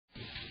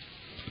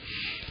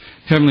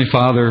Heavenly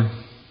Father,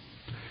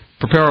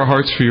 prepare our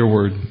hearts for your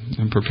word,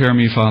 and prepare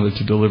me, Father,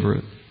 to deliver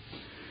it.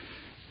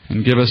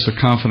 And give us a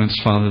confidence,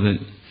 Father, that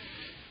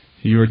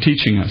you are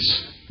teaching us.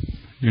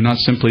 You're not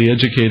simply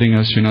educating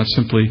us. You're not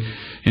simply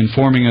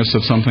informing us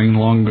of something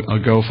long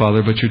ago,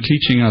 Father, but you're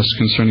teaching us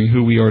concerning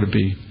who we are to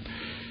be.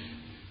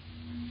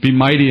 Be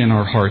mighty in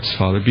our hearts,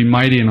 Father. Be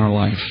mighty in our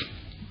life.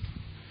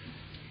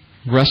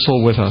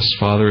 Wrestle with us,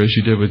 Father, as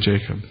you did with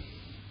Jacob.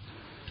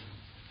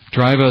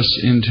 Drive us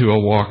into a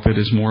walk that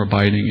is more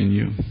abiding in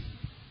you.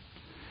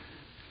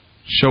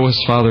 Show us,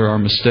 Father, our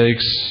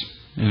mistakes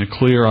in a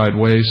clear-eyed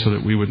way so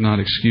that we would not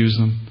excuse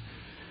them.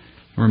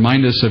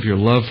 Remind us of your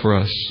love for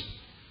us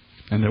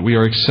and that we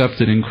are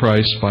accepted in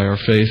Christ by our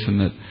faith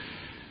and that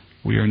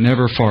we are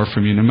never far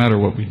from you no matter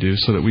what we do,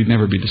 so that we'd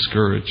never be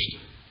discouraged.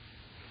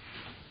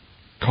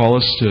 Call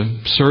us to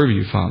serve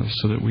you, Father,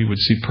 so that we would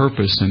see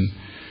purpose in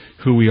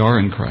who we are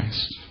in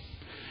Christ.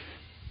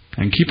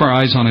 And keep our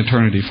eyes on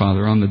eternity,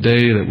 Father, on the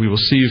day that we will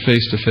see you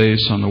face to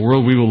face, on the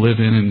world we will live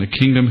in the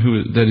kingdom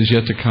that is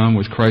yet to come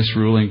with Christ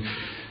ruling,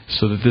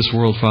 so that this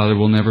world, Father,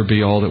 will never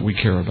be all that we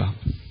care about.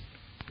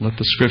 Let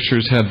the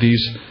Scriptures have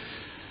these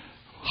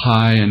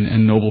high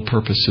and noble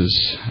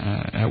purposes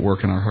at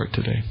work in our heart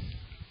today.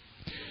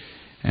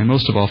 And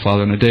most of all,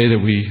 Father, on a day that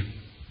we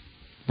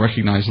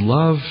recognize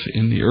love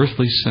in the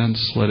earthly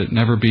sense, let it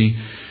never be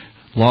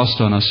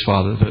lost on us,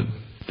 Father, that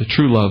the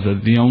true love,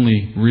 that the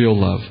only real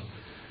love,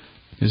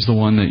 is the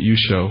one that you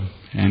show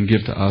and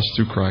give to us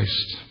through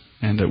Christ,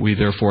 and that we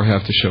therefore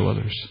have to show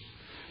others.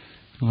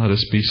 Let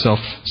us be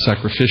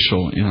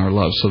self-sacrificial in our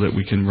love so that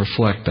we can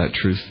reflect that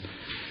truth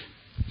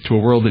to a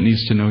world that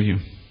needs to know you.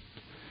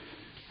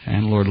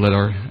 And Lord, let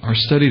our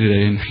study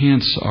today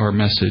enhance our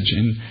message,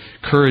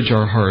 encourage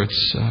our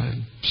hearts,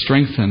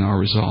 strengthen our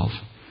resolve,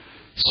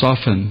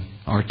 soften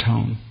our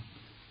tone,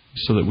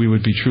 so that we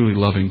would be truly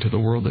loving to the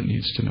world that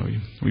needs to know you.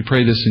 We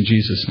pray this in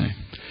Jesus' name.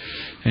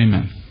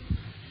 Amen.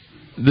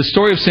 The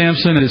story of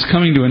Samson is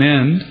coming to an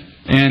end,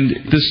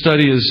 and this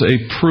study is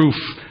a proof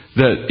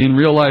that in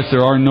real life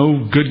there are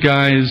no good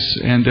guys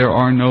and there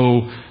are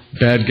no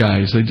bad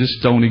guys. They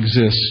just don't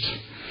exist.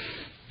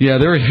 Yeah,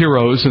 there are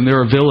heroes and there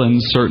are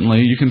villains,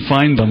 certainly. You can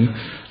find them.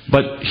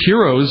 But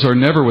heroes are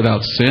never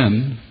without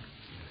sin.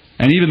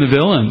 And even the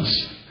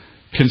villains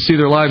can see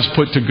their lives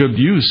put to good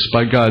use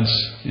by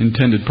God's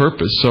intended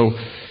purpose. So,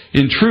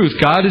 in truth,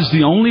 God is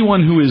the only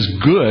one who is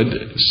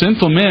good.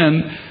 Sinful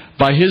men,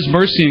 by His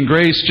mercy and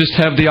grace, just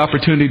have the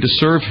opportunity to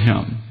serve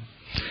Him.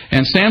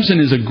 And Samson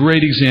is a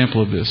great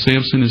example of this.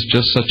 Samson is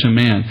just such a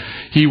man.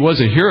 He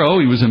was a hero.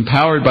 He was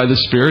empowered by the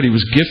Spirit. He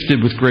was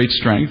gifted with great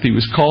strength. He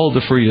was called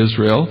to free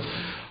Israel.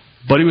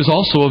 But he was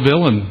also a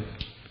villain.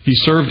 He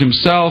served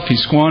himself. He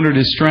squandered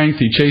his strength.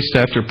 He chased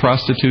after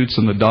prostitutes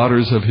and the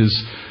daughters of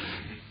his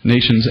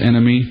nation's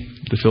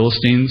enemy, the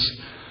Philistines.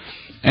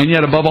 And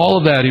yet, above all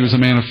of that, he was a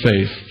man of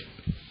faith.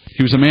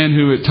 He was a man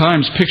who at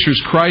times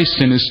pictures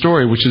Christ in his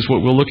story, which is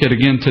what we'll look at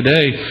again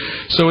today.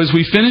 So as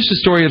we finish the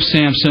story of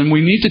Samson, we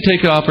need to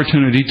take an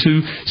opportunity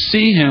to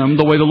see him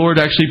the way the Lord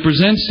actually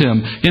presents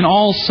him, in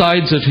all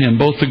sides of him,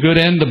 both the good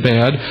and the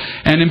bad.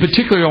 And in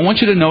particular, I want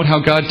you to note how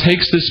God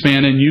takes this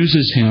man and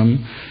uses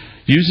him,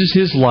 uses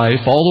his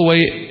life all the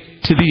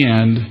way to the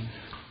end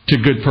to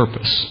good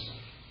purpose.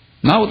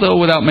 Not, though,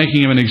 without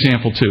making him an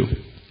example too.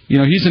 You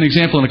know, he's an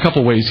example in a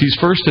couple ways. He's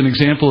first an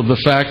example of the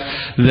fact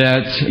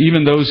that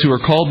even those who are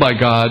called by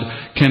God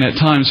can at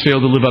times fail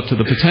to live up to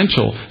the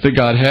potential that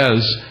God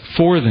has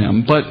for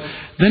them. But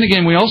then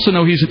again, we also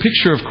know he's a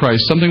picture of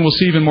Christ, something we'll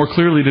see even more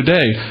clearly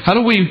today. How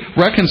do we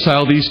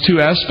reconcile these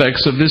two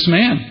aspects of this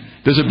man?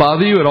 Does it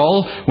bother you at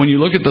all when you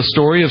look at the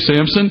story of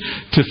Samson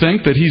to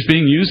think that he's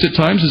being used at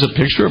times as a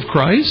picture of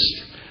Christ?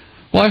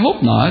 Well, I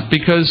hope not,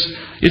 because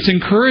it's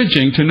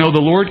encouraging to know the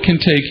Lord can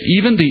take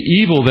even the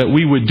evil that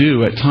we would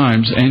do at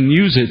times and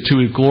use it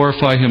to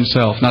glorify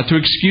Himself. Not to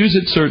excuse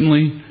it,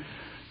 certainly,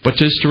 but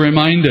just to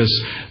remind us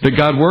that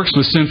God works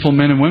with sinful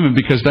men and women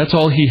because that's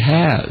all He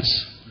has.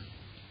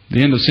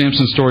 The end of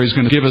Samson's story is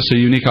going to give us a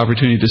unique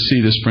opportunity to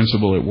see this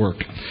principle at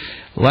work.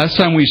 Last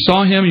time we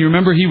saw him, you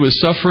remember he was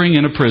suffering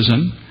in a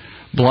prison,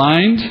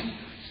 blind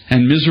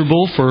and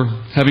miserable for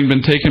having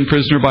been taken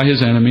prisoner by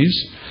his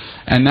enemies.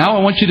 And now I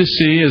want you to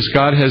see, as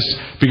God has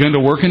begun to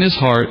work in his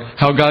heart,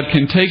 how God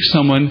can take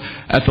someone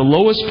at the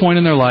lowest point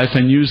in their life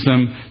and use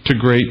them to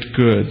great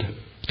good,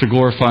 to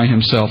glorify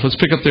Himself. Let's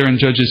pick up there in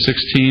Judges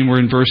 16. We're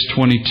in verse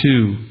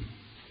 22.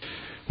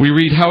 We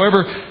read,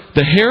 "However,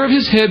 the hair of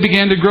his head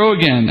began to grow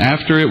again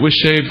after it was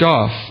shaved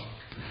off.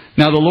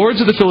 Now the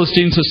lords of the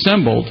Philistines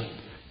assembled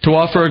to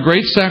offer a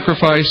great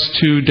sacrifice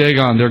to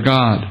Dagon, their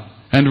god,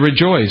 and to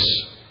rejoice.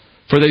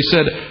 For they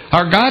said,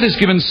 'Our God has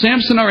given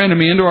Samson our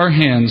enemy into our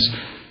hands.'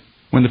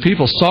 When the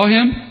people saw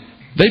him,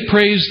 they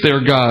praised their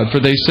God, for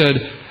they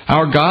said,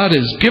 'Our God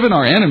has given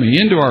our enemy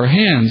into our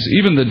hands,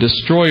 even the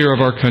destroyer of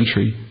our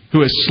country,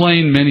 who has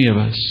slain many of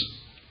us.'"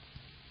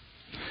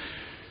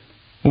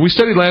 Well, we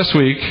studied last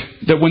week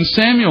that when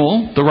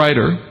Samuel, the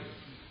writer,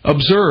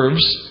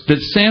 observes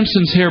that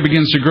Samson's hair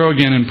begins to grow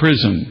again in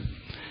prison,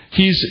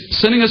 he's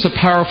sending us a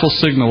powerful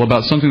signal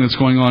about something that's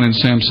going on in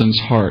Samson's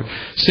heart.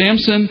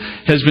 Samson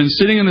has been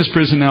sitting in this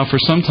prison now for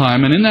some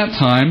time, and in that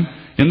time,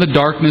 in the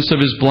darkness of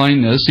his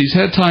blindness, he's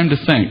had time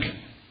to think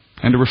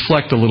and to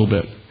reflect a little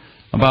bit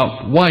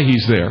about why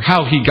he's there,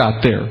 how he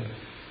got there.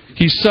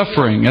 He's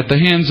suffering at the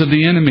hands of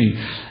the enemy,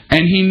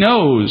 and he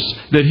knows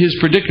that his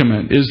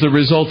predicament is the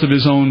result of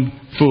his own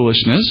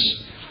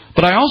foolishness.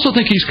 But I also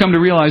think he's come to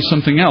realize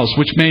something else,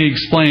 which may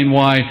explain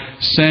why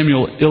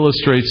Samuel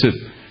illustrates it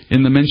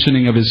in the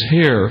mentioning of his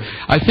hair.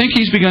 I think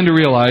he's begun to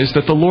realize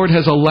that the Lord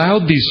has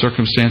allowed these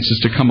circumstances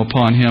to come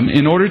upon him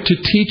in order to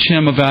teach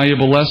him a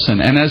valuable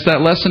lesson. And as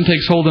that lesson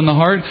takes hold in the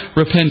heart,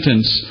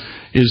 repentance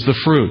is the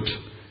fruit.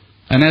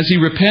 And as he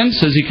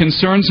repents, as he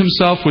concerns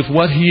himself with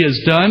what he has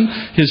done,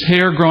 his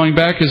hair growing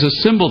back is a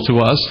symbol to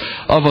us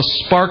of a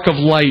spark of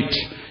light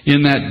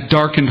in that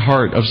darkened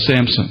heart of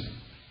Samson.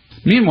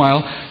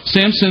 Meanwhile,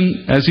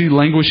 Samson, as he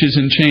languishes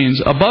in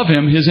chains, above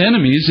him, his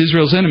enemies,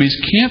 Israel's enemies,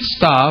 can't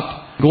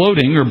stop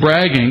gloating or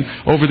bragging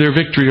over their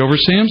victory over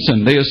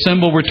Samson. They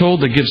assemble, we're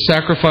told, to give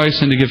sacrifice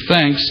and to give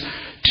thanks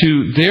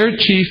to their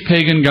chief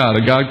pagan god,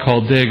 a god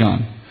called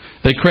Dagon.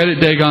 They credit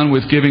Dagon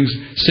with giving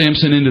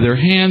Samson into their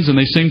hands, and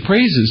they sing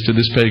praises to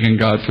this pagan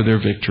god for their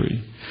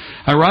victory.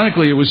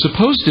 Ironically, it was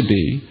supposed to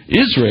be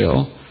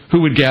Israel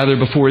who would gather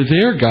before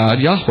their God,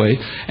 Yahweh,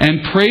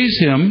 and praise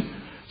him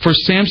for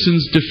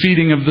Samson's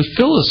defeating of the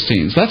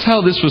Philistines. That's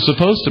how this was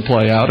supposed to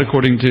play out,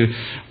 according to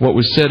what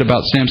was said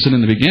about Samson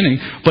in the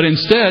beginning. But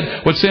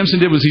instead, what Samson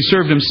did was he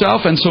served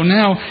himself, and so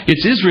now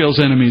it's Israel's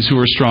enemies who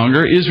are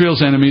stronger,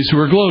 Israel's enemies who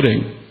are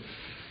gloating.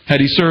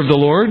 Had he served the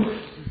Lord,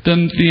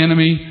 then the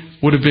enemy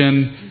would have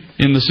been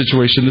in the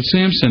situation that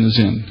Samson is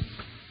in.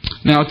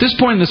 Now, at this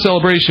point in the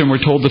celebration, we're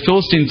told the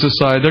Philistines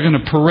decide they're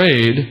going to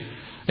parade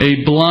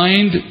a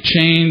blind,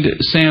 chained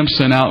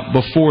Samson out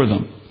before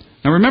them.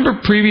 Now remember,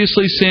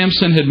 previously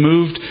Samson had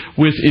moved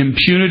with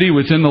impunity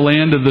within the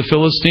land of the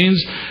Philistines.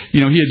 He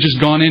had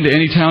just gone into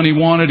any town he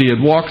wanted. He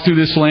had walked through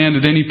this land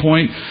at any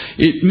point.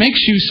 It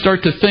makes you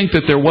start to think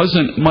that there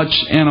wasn't much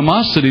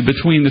animosity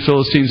between the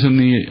Philistines and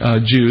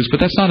the Jews, but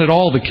that's not at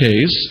all the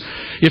case.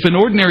 If an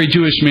ordinary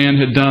Jewish man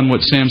had done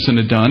what Samson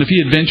had done, if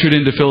he had ventured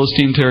into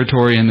Philistine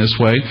territory in this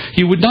way,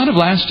 he would not have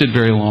lasted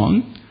very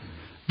long.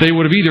 They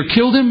would have either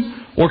killed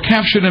him or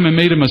captured him and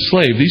made him a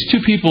slave. These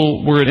two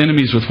people were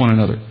enemies with one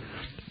another.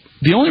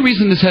 The only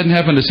reason this hadn't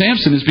happened to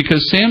Samson is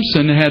because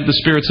Samson had the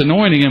Spirit's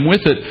anointing, and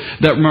with it,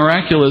 that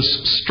miraculous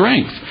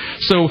strength.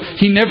 So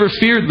he never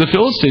feared the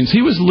Philistines.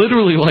 He was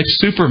literally like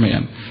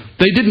Superman.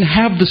 They didn't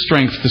have the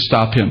strength to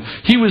stop him.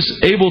 He was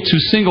able to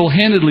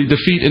single-handedly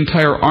defeat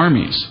entire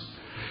armies.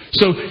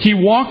 So he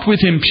walked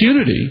with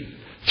impunity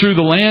through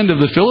the land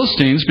of the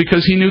Philistines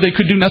because he knew they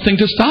could do nothing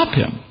to stop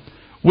him,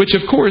 which,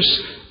 of course,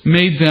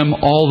 made them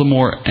all the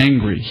more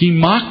angry. He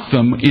mocked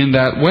them in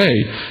that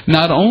way.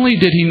 Not only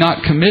did he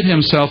not commit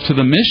himself to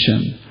the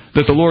mission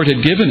that the Lord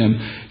had given him,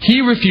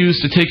 he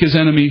refused to take his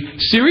enemy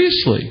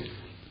seriously.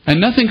 And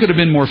nothing could have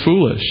been more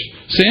foolish.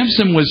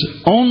 Samson was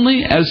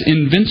only as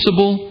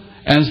invincible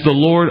as the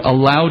Lord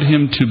allowed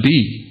him to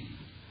be.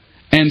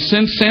 And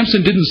since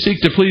Samson didn't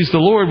seek to please the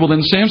Lord, well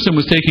then Samson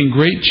was taking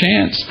great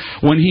chance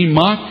when he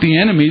mocked the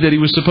enemy that he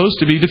was supposed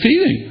to be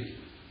defeating.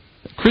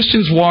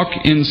 Christians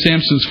walk in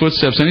Samson's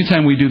footsteps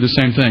anytime we do the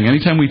same thing.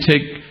 Anytime we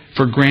take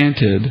for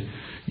granted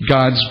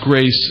God's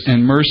grace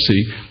and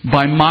mercy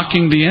by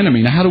mocking the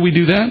enemy. Now, how do we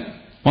do that?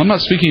 Well, I'm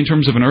not speaking in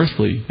terms of an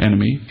earthly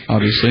enemy,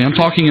 obviously. I'm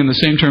talking in the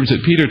same terms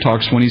that Peter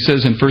talks when he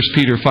says in 1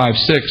 Peter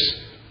 5:6,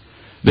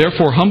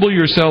 "Therefore humble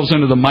yourselves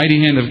under the mighty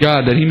hand of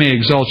God, that He may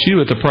exalt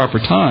you at the proper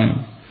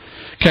time,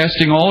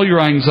 casting all your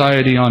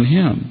anxiety on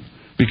Him,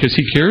 because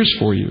He cares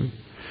for you.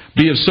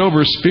 Be of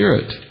sober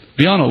spirit.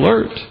 Be on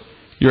alert.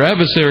 Your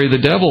adversary, the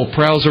devil,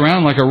 prowls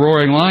around like a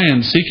roaring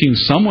lion, seeking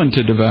someone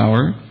to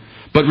devour.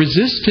 But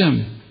resist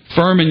him,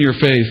 firm in your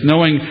faith,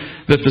 knowing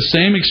that the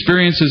same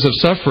experiences of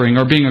suffering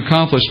are being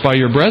accomplished by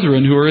your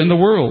brethren who are in the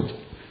world.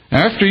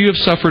 After you have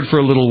suffered for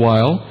a little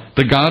while,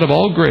 the God of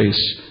all grace,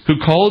 who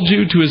called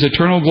you to His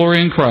eternal glory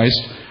in Christ,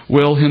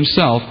 will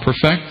Himself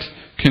perfect,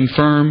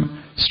 confirm,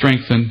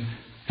 strengthen,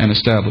 and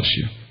establish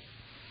you."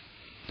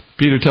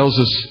 Peter tells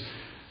us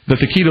that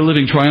the key to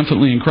living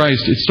triumphantly in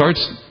Christ, it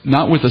starts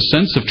not with a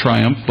sense of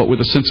triumph, but with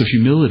a sense of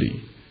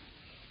humility.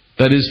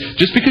 That is,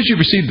 just because you've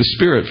received the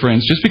Spirit,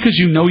 friends, just because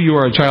you know you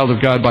are a child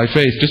of God by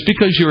faith, just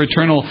because your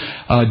eternal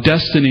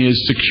destiny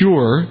is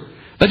secure,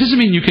 that doesn't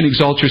mean you can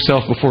exalt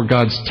yourself before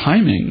God's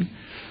timing.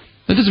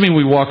 That doesn't mean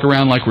we walk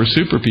around like we're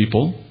super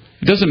people.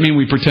 It doesn't mean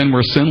we pretend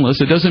we're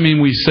sinless. It doesn't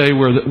mean we say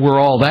we're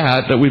all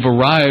that we've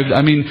arrived.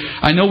 I mean,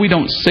 I know we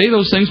don't say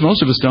those things.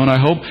 Most of us don't, I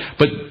hope.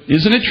 But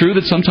isn't it true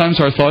that sometimes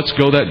our thoughts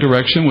go that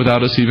direction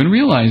without us even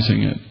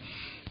realizing it?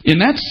 In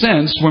that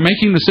sense, we're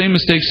making the same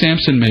mistake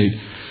Samson made.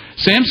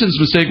 Samson's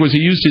mistake was he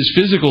used his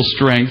physical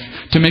strength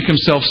to make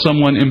himself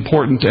someone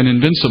important and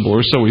invincible,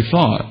 or so he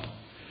thought.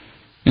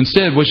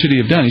 Instead, what should he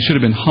have done? He should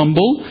have been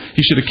humble.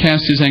 He should have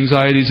cast his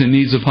anxieties and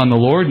needs upon the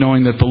Lord,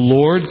 knowing that the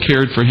Lord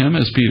cared for him,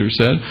 as Peter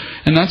said.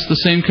 And that's the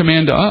same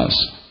command to us.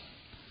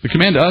 The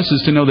command to us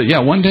is to know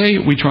that, one day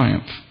we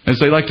triumph. As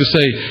they like to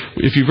say,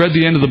 if you've read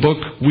the end of the book,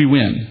 we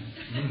win.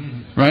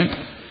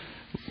 Right?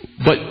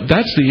 But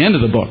that's the end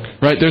of the book,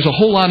 right? There's a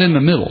whole lot in the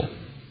middle.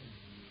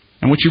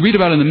 And what you read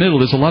about in the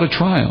middle is a lot of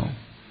trial,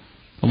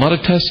 a lot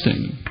of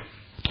testing,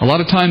 a lot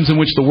of times in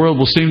which the world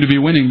will seem to be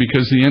winning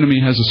because the enemy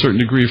has a certain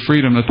degree of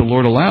freedom that the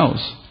Lord allows.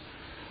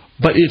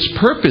 But its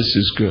purpose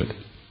is good.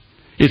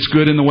 It's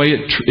good in the way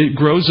it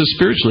grows us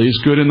spiritually.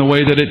 It's good in the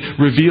way that it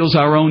reveals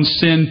our own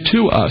sin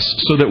to us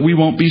so that we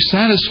won't be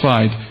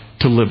satisfied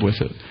to live with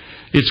it.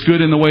 It's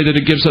good in the way that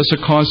it gives us a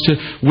cause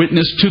to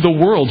witness to the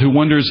world who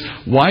wonders,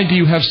 why do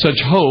you have such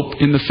hope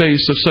in the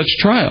face of such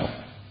trial?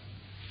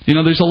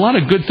 There's a lot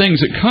of good things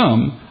that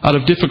come out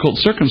of difficult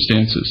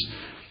circumstances.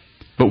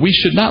 But we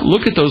should not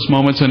look at those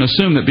moments and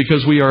assume that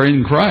because we are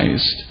in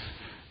Christ,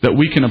 that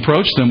we can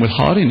approach them with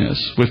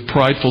haughtiness, with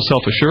prideful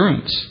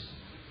self-assurance.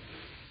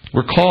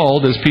 We're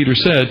called, as Peter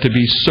said, to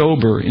be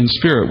sober in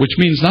spirit, which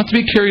means not to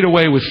be carried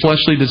away with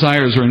fleshly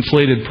desires or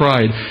inflated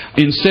pride.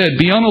 Instead,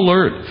 be on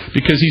alert,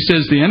 because he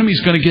says the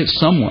enemy's going to get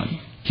someone.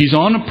 He's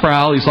on a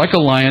prowl. He's like a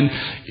lion.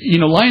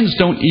 Lions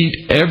don't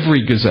eat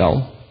every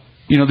gazelle.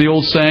 The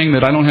old saying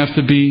that I don't have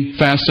to be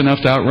fast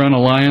enough to outrun a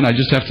lion, I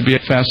just have to be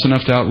fast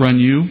enough to outrun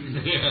you.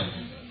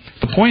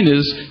 The point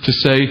is to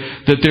say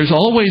that there's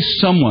always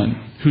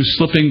someone who's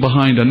slipping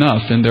behind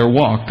enough in their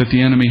walk that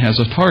the enemy has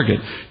a target.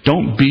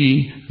 Don't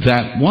be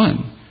that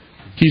one.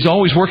 He's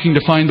always working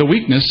to find the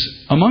weakness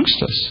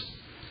amongst us.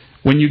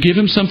 When you give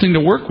him something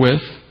to work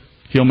with,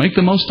 he'll make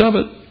the most of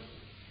it.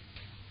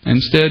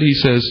 Instead, he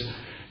says,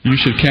 you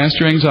should cast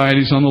your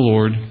anxieties on the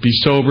Lord, be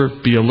sober,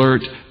 be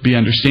alert, be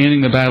understanding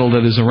the battle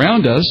that is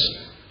around us,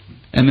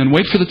 and then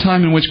wait for the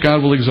time in which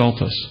God will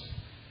exalt us.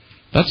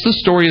 That's the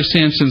story of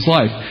Samson's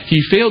life.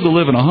 He failed to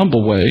live in a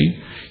humble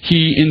way.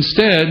 He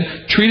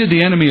instead treated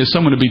the enemy as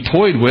someone to be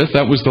toyed with.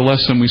 That was the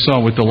lesson we saw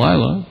with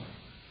Delilah.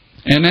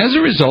 And as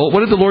a result,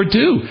 what did the Lord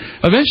do?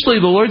 Eventually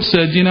the Lord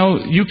said,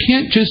 you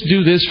can't just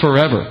do this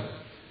forever.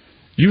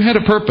 You had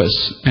a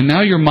purpose, and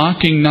now you're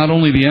mocking not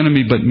only the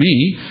enemy but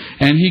me.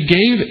 And he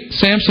gave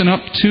Samson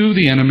up to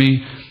the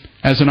enemy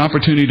as an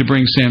opportunity to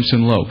bring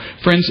Samson low.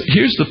 Friends,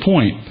 here's the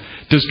point.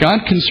 Does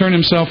God concern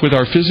himself with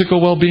our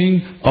physical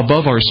well-being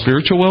above our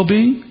spiritual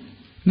well-being?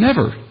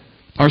 Never.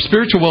 Our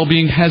spiritual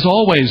well-being has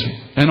always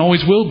and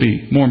always will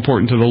be more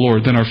important to the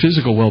Lord than our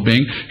physical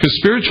well-being, because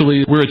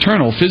spiritually we're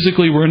eternal,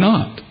 physically we're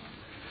not.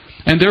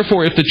 And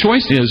therefore, if the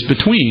choice is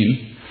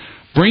between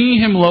bringing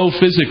him low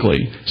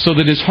physically so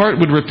that his heart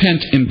would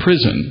repent in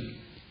prison,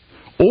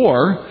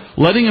 or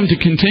letting him to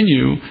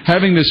continue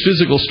having this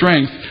physical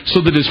strength so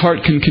that his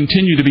heart can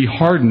continue to be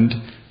hardened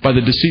by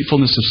the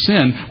deceitfulness of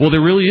sin, well,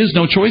 there really is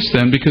no choice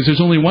then, because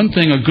there's only one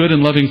thing a good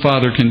and loving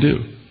father can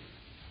do,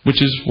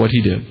 which is what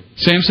he did.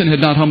 Samson had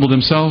not humbled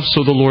himself,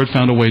 so the Lord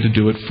found a way to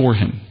do it for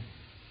him.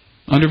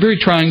 Under very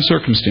trying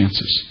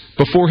circumstances,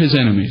 before his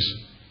enemies.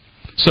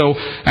 So,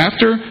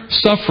 after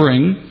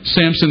suffering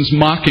Samson's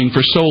mocking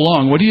for so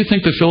long, what do you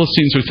think the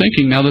Philistines are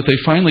thinking now that they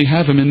finally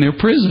have him in their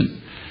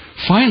prison?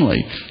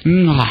 Finally.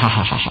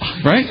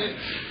 Right?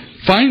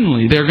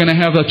 Finally, they're going to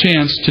have a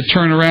chance to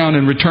turn around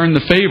and return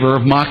the favor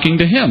of mocking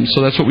to him.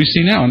 So that's what we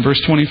see now in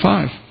verse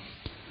 25.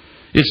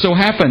 It so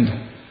happened,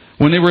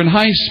 when they were in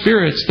high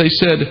spirits, they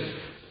said,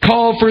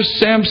 "Call for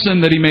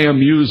Samson that he may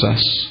amuse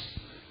us."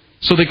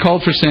 So they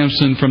called for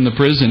Samson from the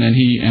prison, and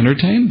he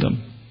entertained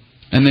them.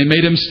 And they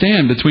made him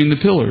stand between the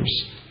pillars.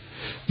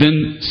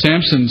 Then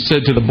Samson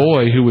said to the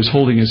boy who was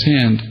holding his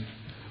hand,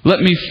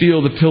 "Let me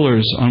feel the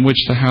pillars on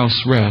which the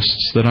house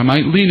rests, that I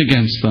might lean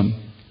against them."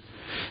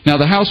 Now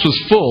the house was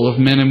full of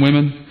men and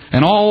women,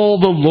 and all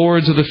the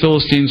lords of the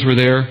Philistines were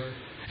there,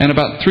 and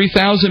about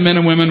 3,000 men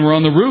and women were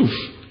on the roof,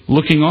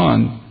 looking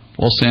on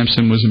while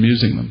Samson was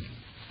amusing them.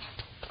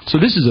 So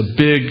this is a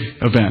big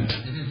event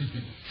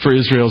for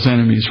Israel's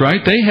enemies,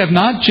 right? They have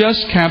not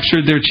just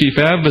captured their chief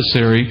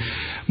adversary.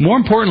 More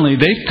importantly,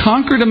 they've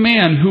conquered a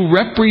man who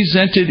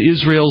represented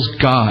Israel's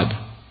God.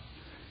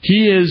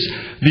 He is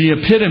the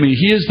epitome,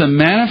 he is the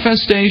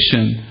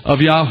manifestation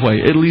of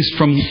Yahweh, at least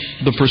from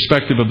the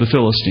perspective of the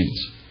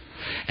Philistines.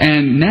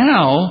 And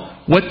now,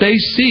 what they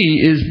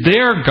see is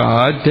their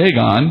God,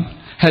 Dagon,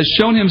 has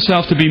shown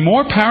himself to be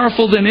more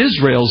powerful than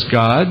Israel's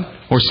God,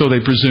 or so they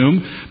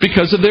presume,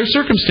 because of their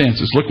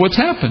circumstances. Look what's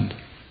happened.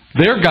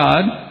 Their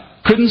God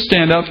couldn't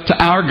stand up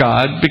to our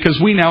God because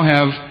we now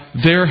have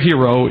their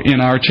hero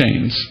in our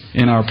chains,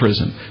 in our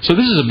prison. So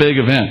this is a big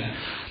event.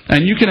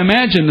 And you can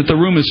imagine that the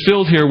room is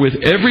filled here with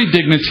every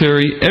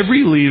dignitary,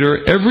 every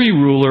leader, every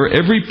ruler,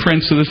 every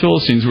prince of the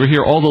Philistines. We're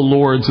here, all the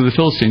lords of the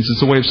Philistines.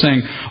 It's a way of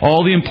saying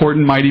all the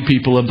important, mighty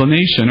people of the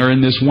nation are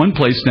in this one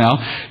place now.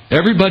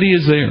 Everybody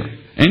is there.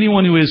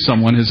 Anyone who is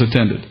someone has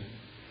attended.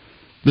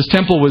 This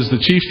temple was the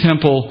chief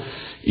temple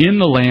in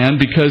the land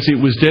because it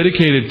was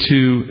dedicated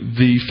to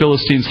the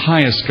Philistines'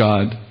 highest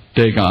god,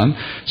 Dagon.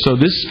 So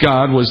this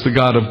god was the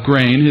god of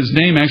grain. His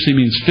name actually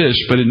means fish,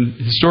 but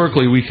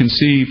historically we can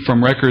see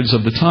from records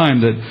of the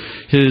time that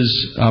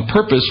his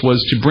purpose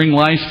was to bring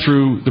life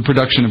through the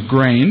production of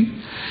grain.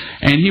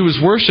 And he was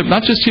worshipped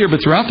not just here,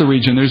 but throughout the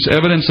region. There's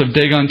evidence of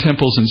Dagon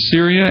temples in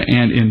Syria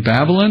and in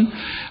Babylon.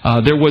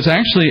 There was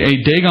actually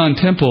a Dagon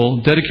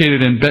temple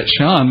dedicated in Bet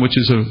Shan, which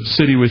is a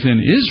city within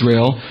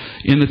Israel,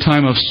 in the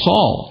time of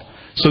Saul.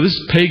 So this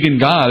pagan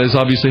god has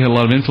obviously had a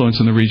lot of influence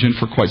in the region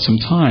for quite some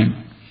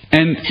time.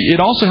 And it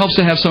also helps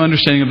to have some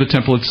understanding of the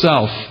temple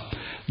itself.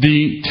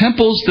 The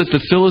temples that the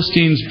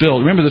Philistines built,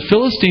 remember the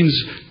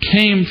Philistines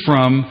came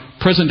from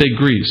present-day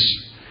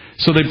Greece.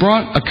 So they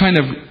brought a kind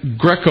of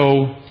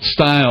Greco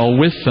style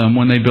with them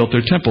when they built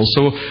their temples.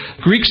 So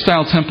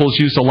Greek-style temples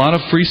used a lot of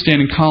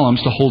freestanding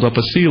columns to hold up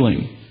a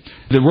ceiling.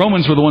 The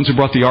Romans were the ones who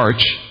brought the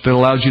arch that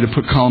allowed you to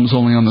put columns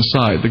only on the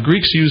side. The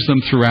Greeks used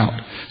them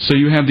throughout. So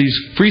you have these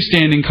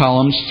freestanding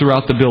columns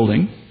throughout the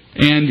building.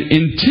 And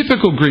in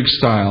typical Greek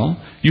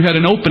style, you had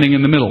an opening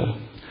in the middle.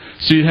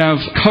 So you have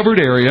covered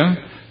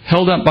area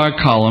held up by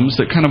columns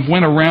that kind of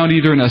went around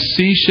either in a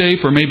C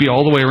shape or maybe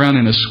all the way around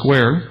in a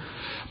square,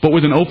 but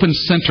with an open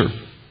center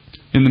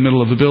in the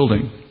middle of the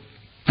building.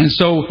 And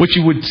so what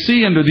you would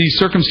see under these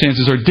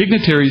circumstances are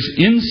dignitaries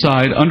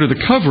inside under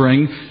the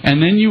covering,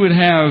 and then you would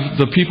have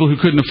the people who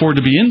couldn't afford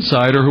to be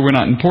inside or who were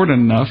not important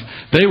enough.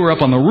 They were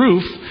up on the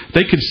roof.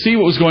 They could see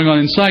what was going on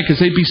inside because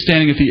they'd be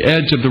standing at the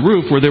edge of the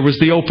roof where there was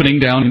the opening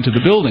down into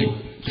the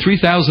building.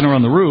 3,000 are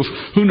on the roof.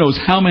 Who knows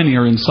how many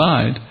are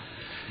inside?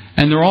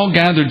 And they're all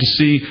gathered to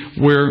see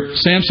where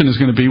Samson is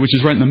going to be, which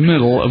is right in the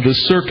middle of this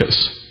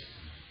circus.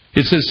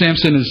 It says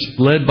Samson is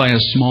led by a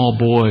small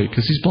boy,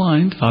 because he's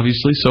blind,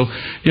 obviously. So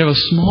you have a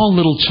small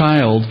little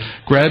child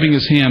grabbing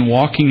his hand,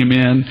 walking him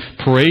in,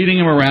 parading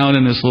him around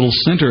in this little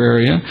center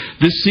area.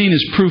 This scene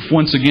is proof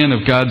once again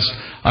of God's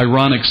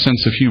ironic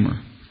sense of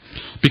humor.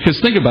 Because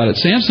think about it,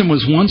 Samson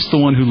was once the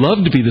one who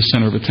loved to be the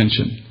center of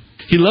attention.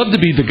 He loved to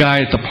be the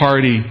guy at the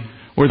party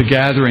or the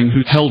gathering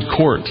who held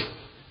court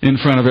in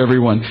front of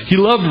everyone. He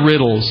loved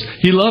riddles.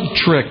 He loved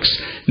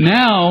tricks.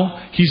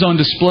 Now he's on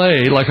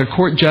display like a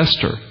court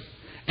jester.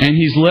 And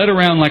he's led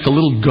around like a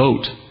little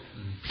goat,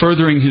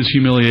 furthering his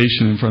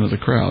humiliation in front of the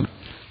crowd.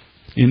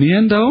 In the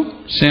end,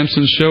 though,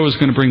 Samson's show is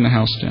going to bring the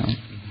house down.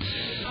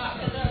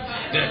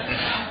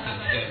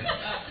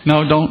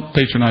 No, don't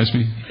patronize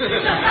me.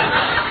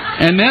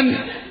 And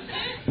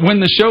then, when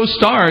the show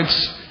starts,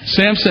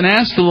 Samson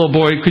asks the little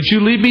boy, could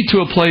you lead me to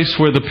a place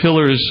where the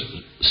pillars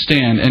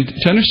stand? And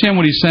to understand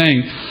what he's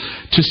saying,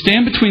 to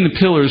stand between the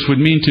pillars would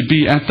mean to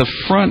be at the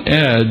front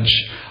edge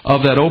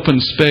of that open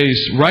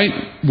space, right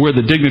where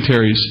the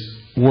dignitaries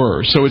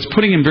were. So it's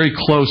putting him very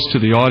close to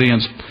the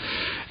audience.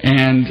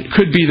 And it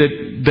could be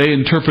that they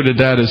interpreted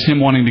that as him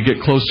wanting to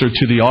get closer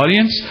to the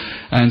audience,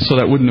 and so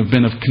that wouldn't have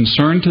been of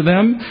concern to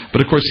them.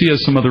 But of course he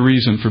has some other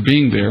reason for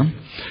being there.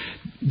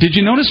 Did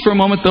you notice for a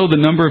moment, though, the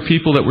number of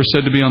people that were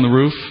said to be on the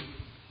roof?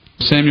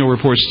 Samuel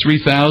reports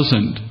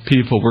 3,000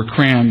 people were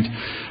crammed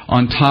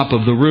on top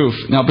of the roof.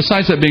 Now,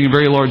 besides that being a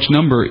very large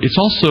number, it's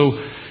also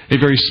a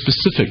very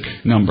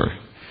specific number.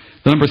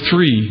 The number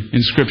 3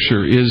 in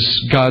Scripture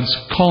is God's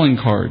calling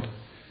card.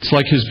 It's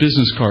like His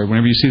business card.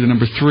 Whenever you see the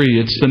number 3,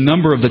 it's the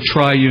number of the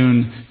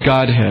triune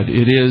Godhead.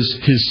 It is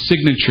His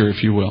signature,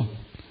 if you will.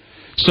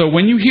 So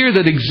when you hear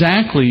that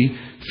exactly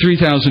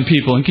 3,000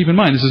 people, and keep in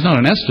mind, this is not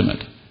an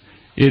estimate.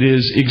 It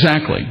is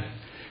exactly.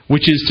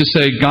 Which is to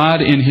say,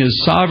 God in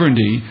His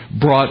sovereignty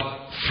brought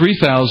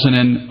 3,000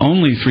 and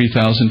only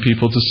 3,000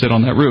 people to sit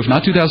on that roof.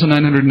 Not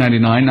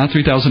 2,999, not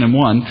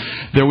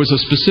 3,001. There was a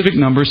specific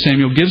number.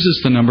 Samuel gives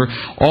us the number.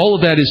 All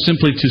of that is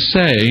simply to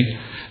say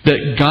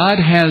that God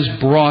has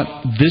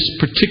brought this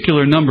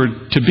particular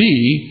number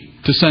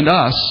to send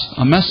us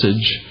a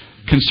message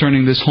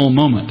concerning this whole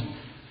moment.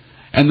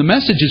 And the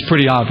message is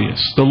pretty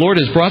obvious. The Lord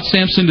has brought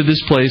Samson to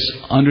this place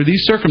under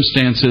these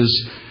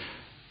circumstances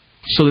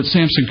so that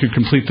Samson could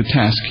complete the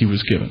task he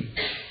was given.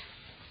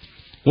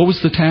 What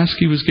was the task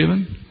he was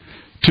given?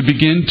 To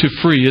begin to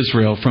free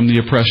Israel from the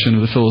oppression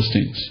of the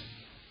Philistines.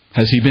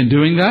 Has he been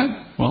doing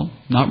that? Well,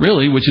 not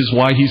really, which is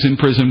why he's in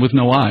prison with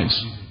no eyes.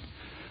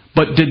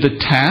 But did the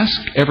task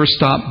ever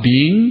stop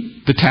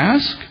being the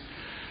task?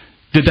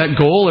 Did that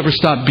goal ever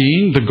stop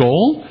being the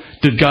goal?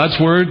 Did God's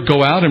word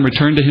go out and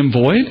return to him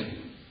void?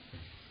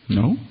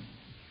 No.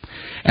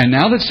 And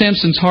now that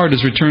Samson's heart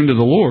has returned to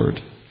the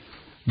Lord,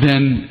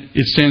 then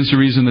it stands to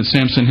reason that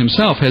Samson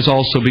himself has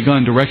also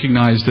begun to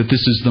recognize that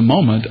this is the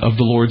moment of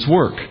the Lord's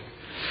work.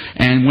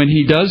 And when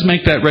he does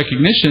make that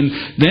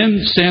recognition,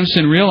 then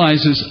Samson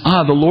realizes,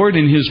 the Lord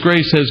in His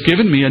grace has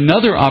given me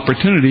another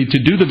opportunity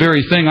to do the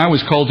very thing I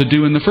was called to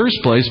do in the first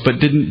place, but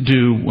didn't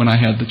do when I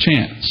had the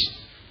chance.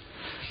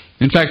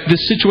 In fact,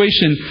 this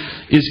situation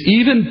is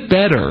even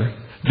better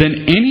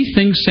than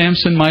anything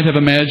Samson might have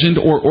imagined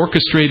or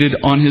orchestrated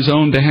on his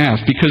own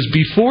behalf, because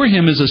before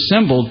him is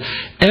assembled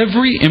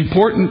every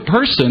important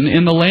person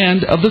in the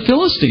land of the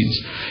Philistines.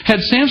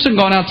 Had Samson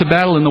gone out to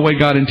battle in the way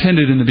God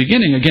intended in the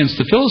beginning against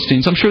the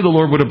Philistines, I'm sure the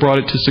Lord would have brought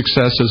it to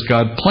success as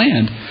God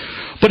planned.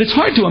 But it's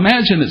hard to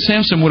imagine that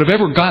Samson would have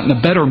ever gotten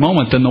a better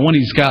moment than the one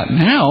he's got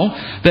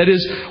now. That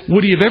is,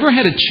 would he have ever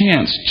had a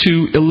chance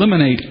to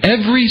eliminate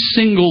every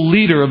single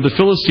leader of the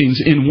Philistines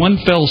in one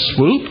fell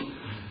swoop?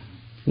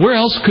 Where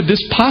else could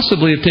this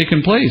possibly have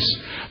taken place?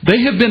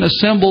 They have been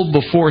assembled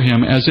before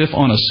him as if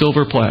on a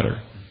silver platter.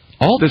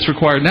 All that's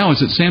required now is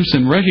that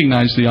Samson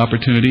recognize the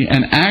opportunity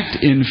and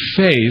act in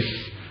faith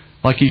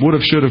like he would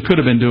have, should have, could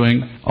have been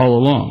doing all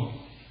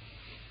along.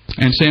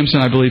 And Samson,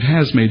 I believe,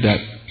 has made that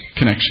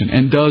connection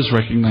and does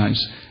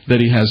recognize that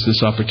he has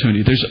this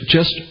opportunity. There's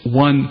just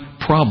one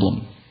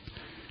problem.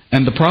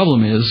 And the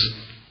problem is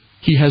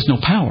he has no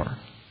power.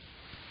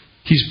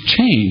 He's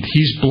chained.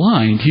 He's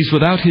blind. He's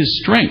without his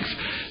strength.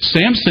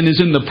 Samson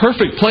is in the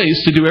perfect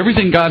place to do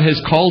everything God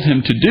has called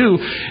him to do,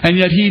 and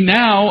yet he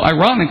now,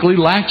 ironically,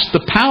 lacks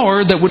the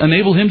power that would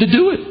enable him to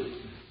do it.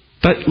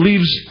 That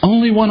leaves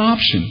only one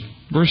option.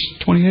 Verse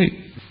 28.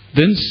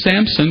 Then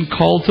Samson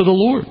called to the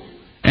Lord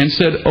and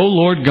said, O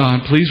Lord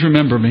God, please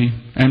remember me,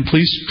 and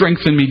please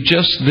strengthen me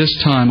just this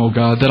time, O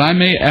God, that I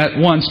may at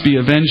once be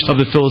avenged of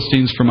the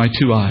Philistines for my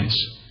 2 eyes.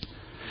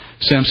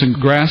 Samson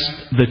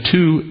grasped the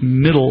 2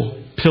 middle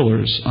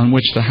pillars on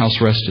which the house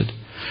rested,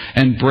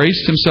 and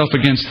braced himself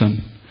against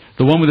them,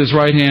 the one with his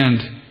right hand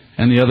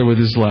and the other with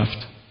his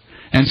left.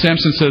 And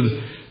Samson said,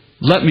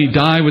 Let me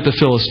die with the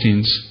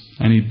Philistines.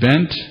 And he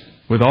bent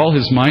with all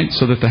his might,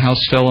 so that the house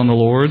fell on the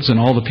lords and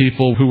all the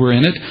people who were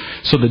in it.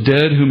 So the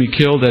dead whom he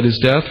killed at his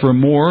death were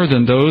more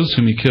than those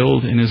whom he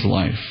killed in his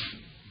life.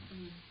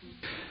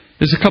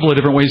 There's a couple of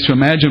different ways to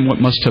imagine what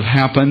must have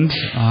happened.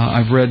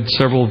 I've read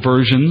several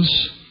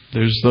versions.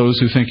 There's those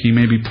who think he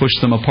maybe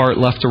pushed them apart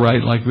left to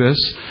right like this.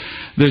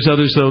 There's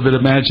others, though, that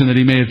imagine that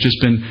he may have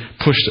just been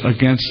pushed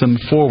against them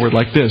forward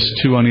like this,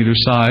 2 on either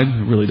side.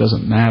 It really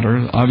doesn't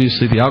matter.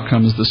 Obviously, the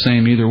outcome is the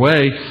same either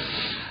way.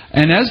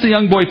 And as the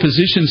young boy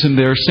positions him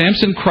there,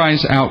 Samson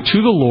cries out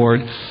to the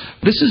Lord.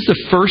 This is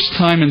the first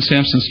time in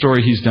Samson's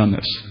story he's done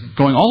this,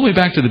 going all the way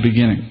back to the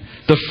beginning.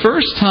 The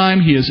first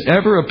time he has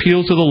ever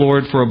appealed to the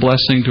Lord for a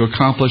blessing to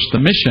accomplish the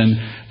mission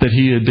that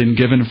he had been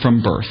given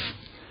from birth.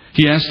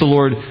 He asked the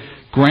Lord,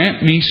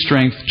 grant me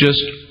strength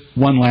just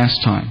one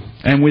last time.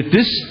 And with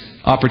this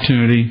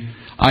opportunity,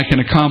 I can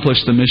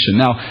accomplish the mission.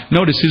 Now,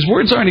 notice his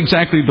words aren't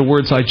exactly the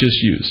words I just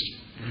used.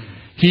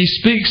 He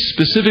speaks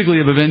specifically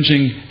of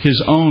avenging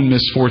his own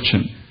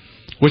misfortune,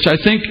 which I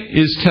think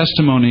is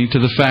testimony to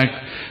the fact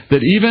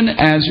that even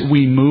as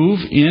we move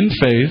in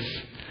faith,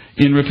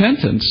 in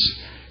repentance,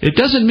 it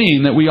doesn't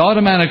mean that we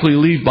automatically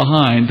leave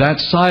behind that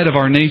side of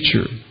our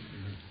nature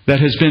that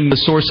has been the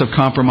source of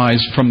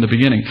compromise from the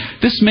beginning.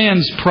 This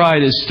man's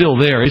pride is still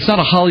there. It's not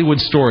a Hollywood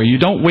story. You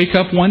don't wake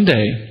up one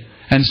day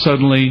and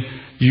suddenly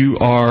you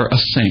are a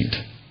saint.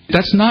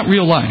 That's not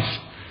real life.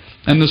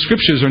 And the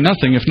Scriptures are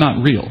nothing if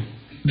not real.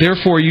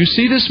 Therefore, you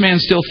see this man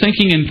still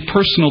thinking in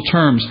personal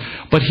terms,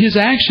 but his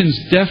actions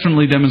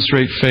definitely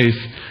demonstrate faith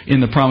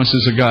in the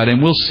promises of God.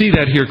 And we'll see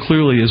that here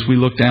clearly as we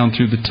look down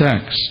through the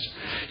text.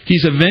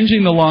 He's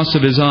avenging the loss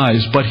of his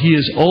eyes, but he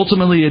is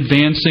ultimately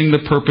advancing the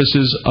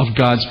purposes of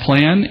God's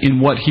plan in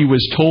what he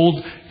was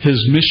told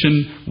his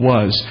mission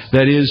was.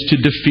 That is, to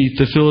defeat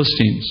the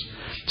Philistines.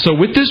 So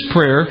with this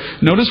prayer,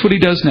 notice what he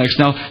does next.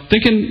 Now,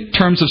 think in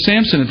terms of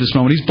Samson at this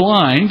moment. He's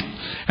blind.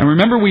 And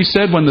remember we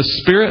said when the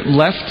Spirit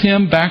left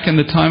him back in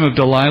the time of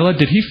Delilah,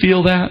 did he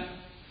feel that?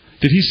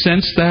 Did he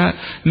sense that?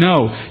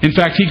 No. In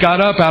fact, he got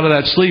up out of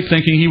that sleep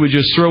thinking he would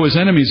just throw his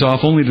enemies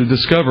off, only to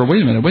discover,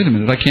 wait a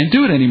minute, I can't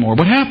do it anymore.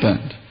 What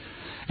happened?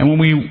 And when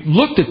we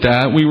looked at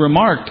that, we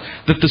remarked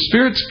that the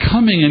Spirit's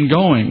coming and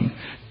going.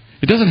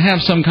 It doesn't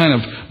have some kind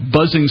of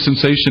buzzing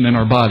sensation in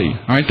our body.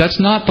 All right? That's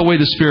not the way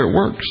the Spirit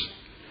works.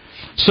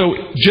 So,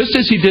 just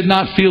as he did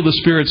not feel the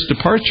Spirit's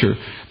departure,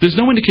 there's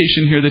no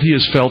indication here that he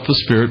has felt the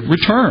Spirit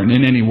return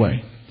in any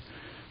way.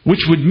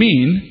 Which would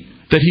mean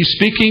that he's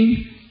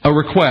speaking a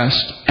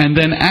request and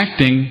then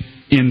acting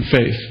in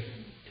faith.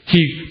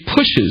 He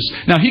pushes.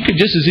 Now, he could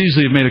just as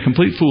easily have made a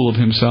complete fool of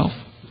himself.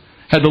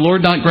 Had the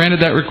Lord not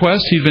granted that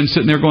request, he'd been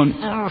sitting there going,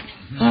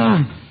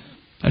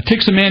 It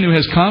takes a man who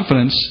has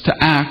confidence to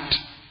act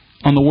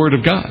on the Word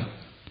of God.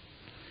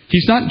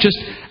 He's not just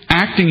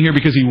acting here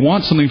because he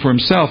wants something for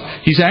himself.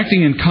 He's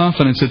acting in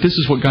confidence that this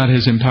is what God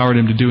has empowered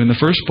him to do in the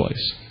first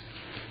place.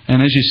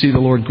 And as you see, the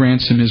Lord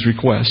grants him his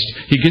request.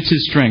 He gets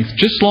his strength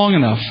just long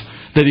enough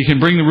that he can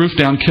bring the roof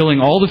down,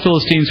 killing all the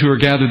Philistines who are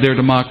gathered there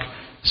to mock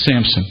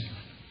Samson.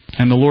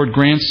 And the Lord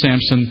grants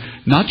Samson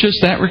not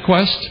just that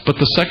request, but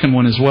the second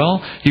one as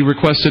well. He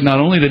requested not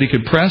only that he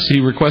could press, he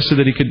requested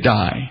that he could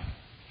die.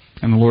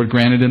 And the Lord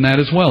granted him that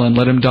as well, and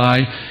let him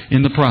die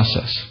in the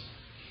process.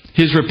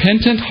 His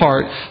repentant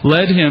heart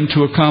led him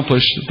to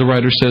accomplish, the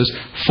writer says,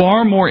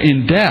 far more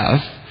in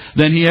death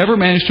than he ever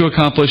managed to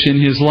accomplish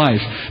in his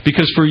life.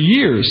 Because for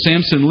years,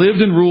 Samson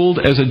lived and ruled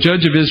as a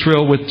judge of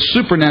Israel with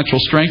supernatural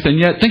strength. And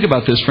yet, think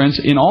about this, friends.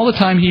 In all the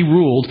time he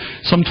ruled,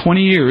 some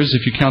 20 years,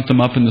 if you count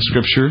them up in the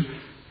Scripture,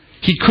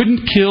 he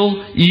couldn't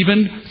kill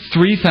even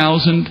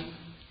 3,000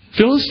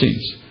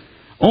 Philistines.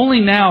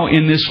 Only now,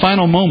 in this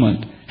final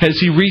moment, has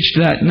he reached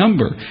that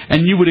number.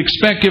 And you would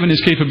expect, given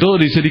his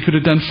capabilities, that he could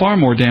have done far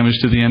more damage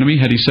to the enemy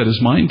had he set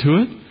his mind to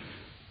it.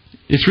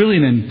 It's really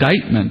an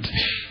indictment,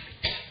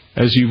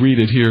 as you read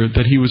it here,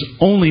 that he was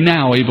only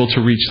now able to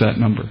reach that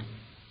number.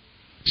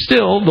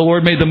 Still, the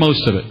Lord made the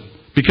most of it,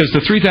 because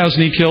the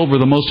 3,000 he killed were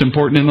the most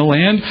important in the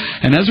land,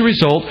 and as a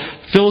result,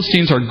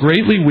 Philistines are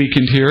greatly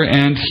weakened here,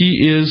 and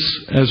he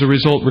is, as a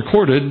result,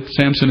 recorded,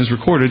 Samson is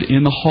recorded,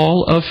 in the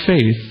Hall of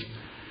Faith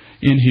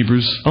in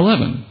Hebrews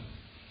 11.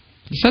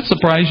 Does that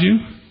surprise you?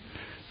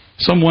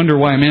 Some wonder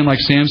why a man like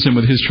Samson,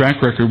 with his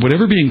track record, would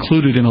ever be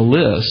included in a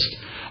list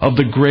of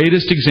the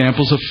greatest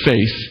examples of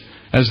faith,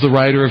 as the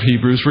writer of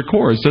Hebrews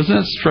records. Doesn't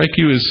that strike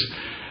you as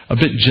a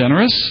bit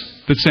generous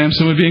that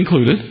Samson would be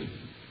included?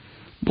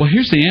 Well,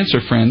 here's the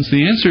answer, friends.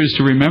 The answer is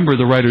to remember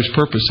the writer's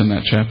purpose in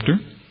that chapter.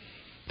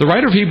 The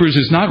writer of Hebrews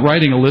is not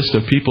writing a list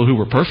of people who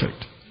were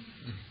perfect.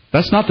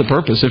 That's not the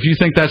purpose. If you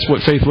think that's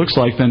what faith looks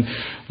like, then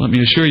let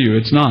me assure you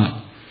it's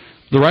not.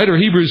 The writer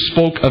of Hebrews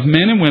spoke of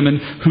men and women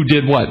who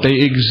did what? They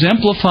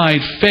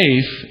exemplified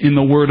faith in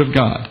the Word of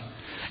God.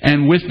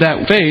 And with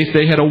that faith,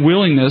 they had a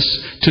willingness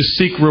to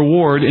seek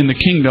reward in the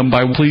kingdom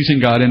by pleasing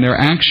God in their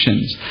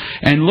actions.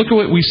 And look at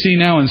what we see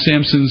now in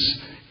Samson's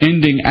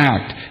ending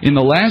act. In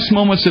the last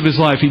moments of his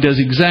life, he does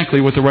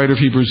exactly what the writer of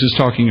Hebrews is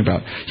talking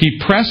about. He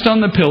pressed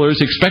on the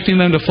pillars, expecting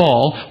them to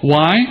fall.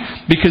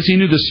 Why? Because he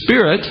knew the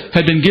Spirit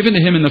had been given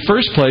to him in the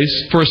first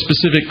place for a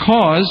specific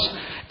cause,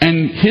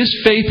 and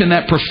his faith in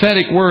that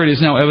prophetic word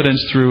is now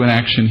evidenced through an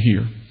action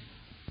here.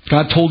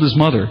 God told his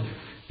mother,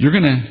 "You're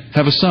going to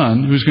have a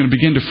son who's going to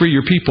begin to free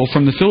your people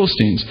from the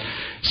Philistines."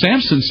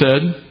 Samson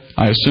said,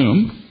 I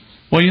assume,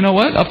 "Well, you know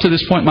what? Up to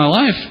this point in my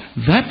life,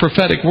 that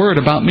prophetic word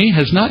about me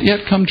has not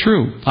yet come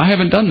true. I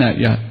haven't done that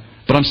yet.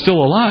 But I'm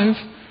still alive.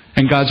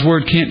 And God's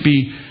word can't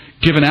be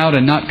given out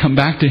and not come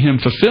back to him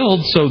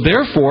fulfilled. So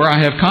therefore, I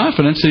have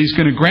confidence that he's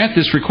going to grant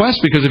this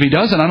request, because if he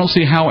doesn't, I don't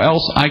see how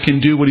else I can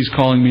do what he's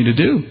calling me to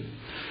do."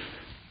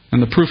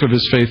 And the proof of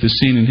his faith is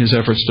seen in his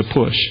efforts to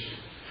push.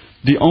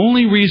 The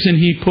only reason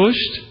he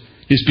pushed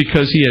is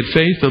because he had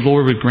faith the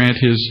Lord would grant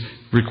his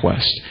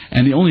request.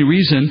 And the only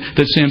reason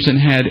that Samson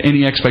had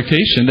any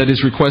expectation that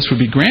his request would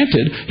be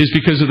granted is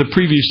because of the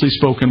previously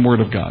spoken word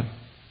of God.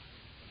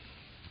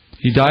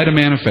 He died a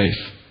man of faith,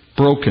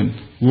 broken,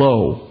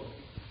 low.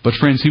 But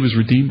friends, he was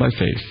redeemed by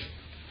faith.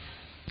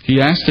 He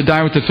asked to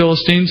die with the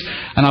Philistines,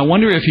 and I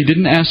wonder if he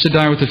didn't ask to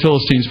die with the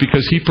Philistines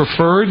because he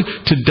preferred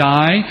to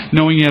die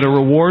knowing he had a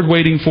reward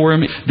waiting for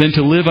him than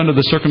to live under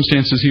the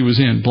circumstances he was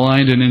in,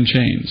 blind and in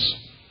chains.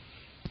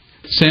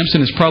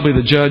 Samson is probably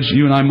the judge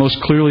you and I most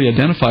clearly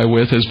identify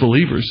with as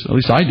believers. At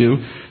least I do.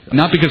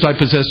 Not because I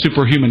possess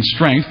superhuman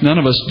strength, none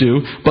of us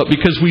do, but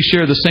because we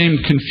share the same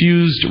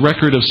confused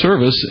record of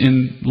service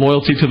in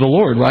loyalty to the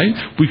Lord, right?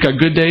 We've got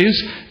good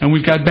days and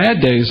we've got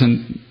bad days,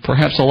 and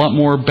perhaps a lot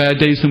more bad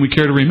days than we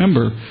care to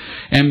remember.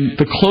 And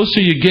the closer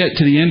you get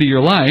to the end of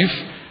your life,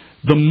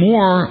 the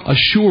more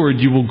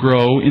assured you will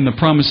grow in the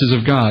promises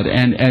of God.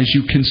 And as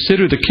you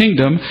consider the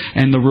kingdom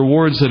and the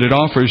rewards that it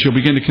offers, you'll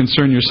begin to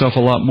concern yourself a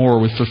lot more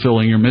with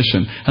fulfilling your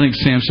mission. I think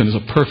Samson is a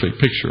perfect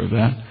picture of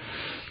that.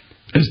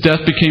 As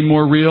death became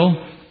more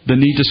real, the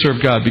need to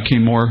serve God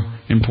became more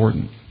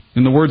important.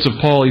 In the words of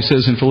Paul, he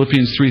says in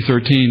Philippians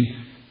 3:13,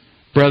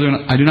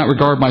 "Brethren, I do not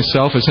regard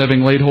myself as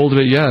having laid hold of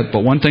it yet,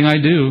 but one thing I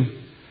do,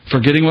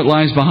 forgetting what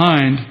lies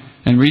behind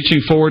and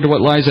reaching forward to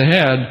what lies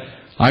ahead,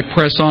 I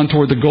press on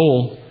toward the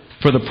goal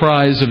for the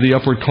prize of the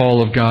upward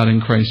call of God in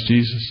Christ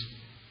Jesus."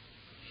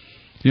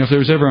 You know, if there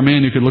was ever a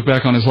man who could look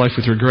back on his life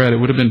with regret, it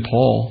would have been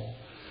Paul,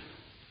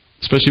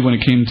 especially when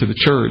it came to the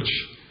church.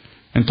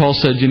 And Paul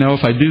said, you know,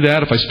 if I do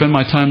that, if I spend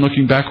my time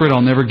looking backward,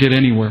 I'll never get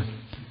anywhere.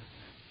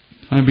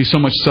 There'll be so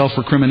much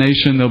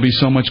self-recrimination. There'll be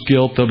so much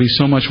guilt. There'll be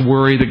so much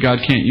worry that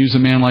God can't use a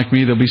man like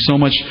me. There'll be so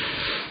much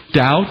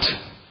doubt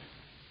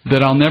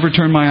that I'll never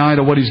turn my eye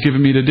to what He's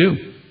given me to do.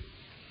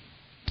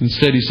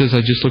 Instead, he says, I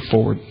just look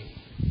forward.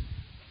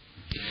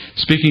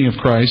 Speaking of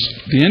Christ,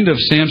 the end of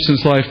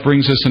Samson's life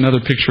brings us another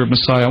picture of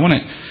Messiah. I want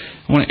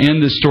to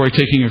end this story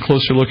taking a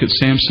closer look at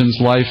Samson's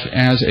life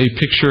as a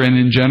picture, and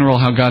in general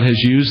how God has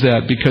used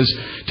that, because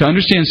to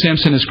understand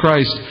Samson as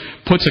Christ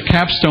puts a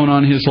capstone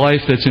on his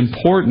life that's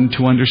important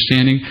to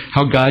understanding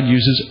how God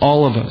uses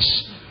all of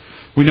us.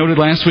 We noted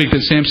last week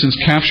that Samson's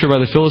capture by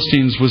the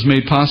Philistines was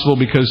made possible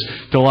because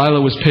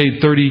Delilah was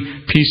paid 30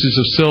 pieces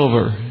of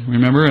silver.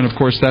 Remember? And of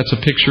course that's a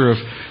picture of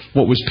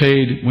what was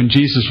paid when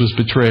Jesus was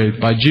betrayed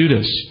by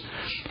Judas.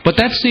 But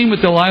that scene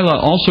with Delilah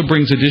also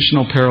brings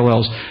additional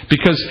parallels,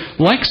 because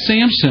like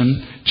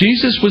Samson,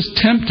 Jesus was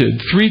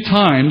tempted 3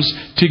 times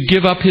to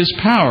give up His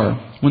power.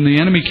 When the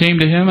enemy came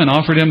to Him and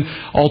offered Him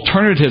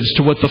alternatives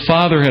to what the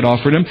Father had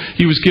offered Him,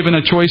 He was given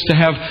a choice to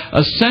have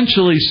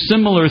essentially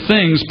similar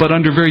things, but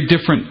under very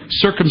different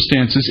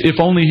circumstances, if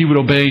only He would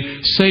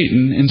obey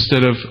Satan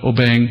instead of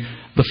obeying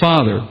the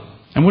Father.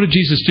 And what did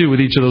Jesus do with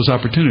each of those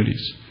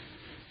opportunities?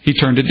 He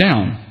turned it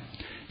down.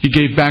 He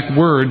gave back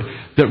word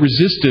that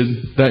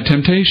resisted that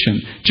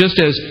temptation. Just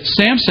as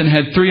Samson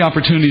had 3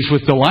 opportunities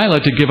with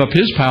Delilah to give up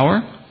his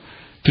power,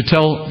 to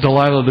tell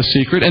Delilah the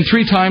secret, and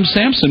 3 times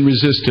Samson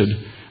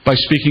resisted by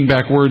speaking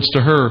back words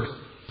to her.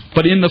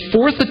 But in the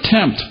fourth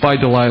attempt by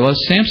Delilah,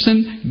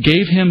 Samson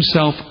gave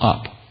himself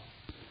up.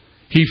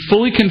 He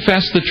fully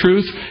confessed the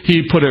truth.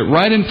 He put it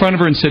right in front of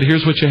her and said,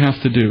 here's what you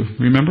have to do.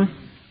 Remember?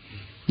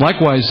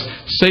 Likewise,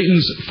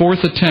 Satan's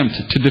fourth attempt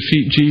to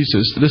defeat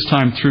Jesus, this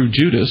time through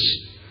Judas,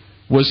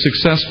 was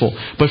successful.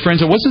 But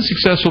friends, it wasn't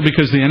successful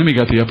because the enemy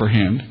got the upper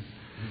hand.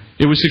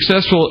 It was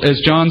successful,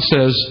 as John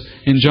says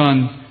in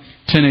John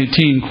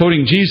 10:18,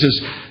 quoting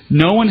Jesus,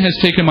 "No one has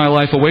taken my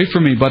life away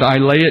from me, but I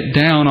lay it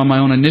down on my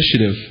own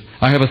initiative.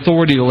 I have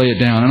authority to lay it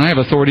down, and I have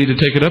authority to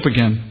take it up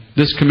again.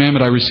 This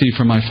commandment I received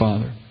from my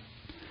Father."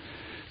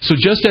 So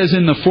just as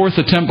in the fourth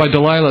attempt by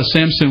Delilah,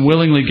 Samson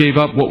willingly gave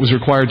up what was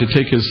required to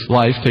take his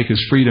life, take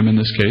his freedom in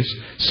this case,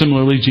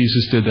 similarly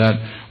Jesus did that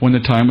when the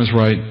time was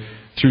right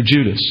through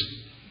Judas.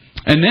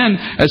 And then,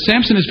 as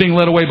Samson is being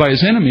led away by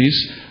his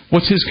enemies,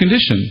 what's his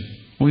condition?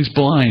 Well, he's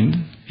blind,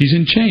 he's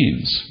in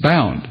chains,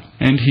 bound,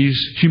 and he's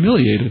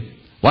humiliated.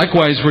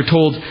 Likewise, we're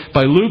told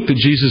by Luke that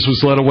Jesus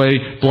was led away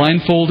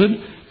blindfolded,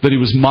 that he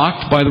was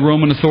mocked by the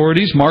Roman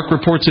authorities. Mark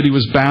reports that he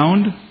was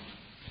bound.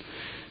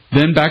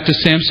 Then back to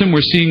Samson.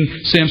 We're seeing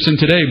Samson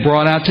today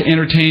brought out to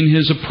entertain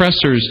his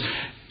oppressors,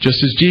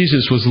 just as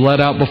Jesus was led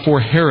out before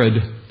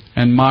Herod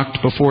and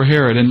mocked before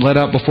Herod and led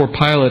out before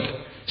Pilate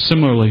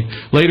similarly.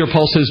 Later,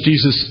 Paul says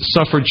Jesus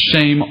suffered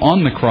shame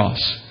on the cross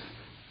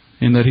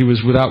in that he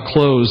was without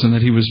clothes and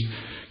that he was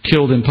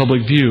killed in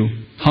public view,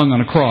 hung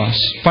on a cross.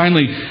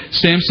 Finally,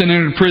 Samson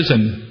entered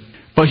prison.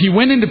 But he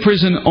went into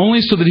prison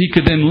only so that he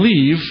could then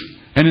leave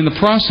and in the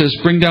process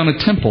bring down a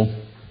temple.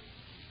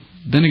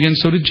 Then again,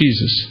 so did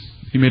Jesus.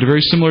 He made a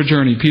very similar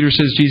journey. Peter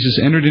says Jesus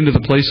entered into the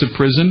place of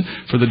prison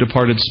for the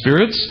departed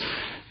spirits.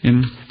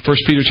 In 1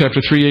 Peter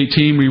chapter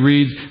 3:18 we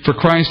read, "For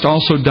Christ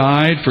also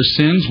died for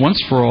sins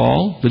once for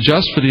all, the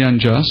just for the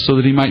unjust, so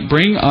that He might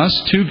bring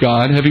us to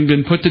God, having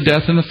been put to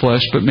death in the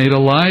flesh, but made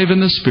alive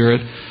in the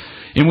Spirit,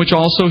 in which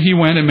also He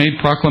went and made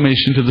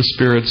proclamation to the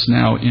spirits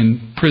now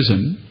in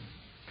prison."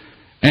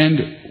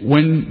 And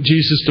when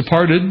Jesus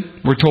departed,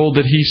 we're told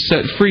that He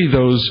set free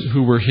those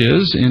who were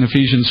His in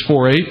Ephesians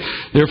 4:8.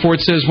 Therefore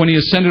it says, "When He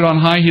ascended on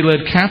high, He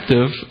led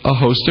captive a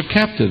host of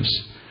captives.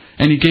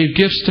 And He gave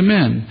gifts to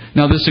men."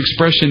 Now this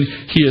expression,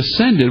 He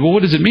ascended, well,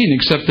 what does it mean?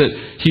 Except that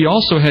He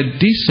also had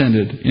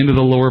descended into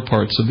the lower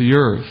parts of the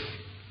earth.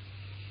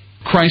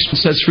 Christ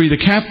sets free the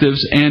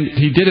captives, and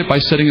He did it by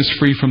setting us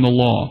free from the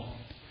law.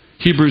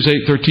 Hebrews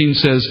 8:13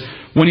 says,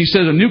 when He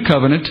said a new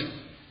covenant,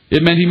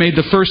 it meant He made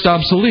the first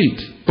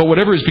obsolete. But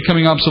whatever is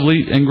becoming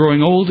obsolete and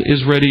growing old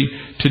is ready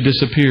to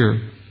disappear.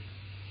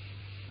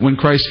 When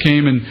Christ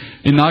came and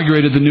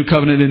inaugurated the new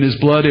covenant in His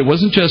blood, it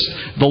wasn't just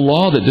the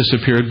law that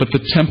disappeared, but the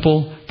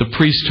temple, the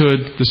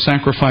priesthood, the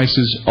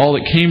sacrifices, all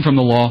that came from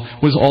the law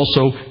was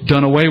also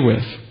done away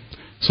with.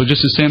 So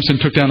just as Samson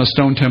took down a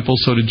stone temple,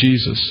 so did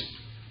Jesus.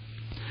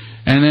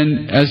 And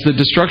then as the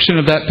destruction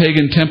of that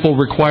pagan temple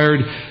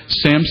required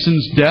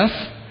Samson's death,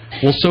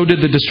 well, so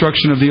did the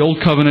destruction of the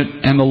Old Covenant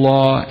and the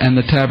law and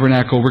the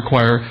tabernacle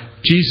require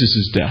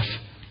Jesus' death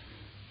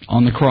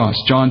on the cross.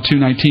 John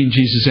 2:19,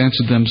 Jesus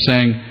answered them,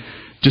 saying,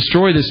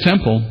 "Destroy this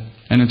temple,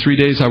 and in 3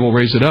 days I will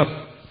raise it up."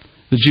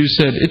 The Jews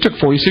said, "It took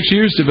 46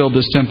 years to build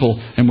this temple,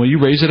 and will you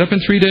raise it up in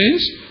 3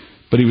 days?"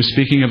 But He was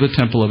speaking of the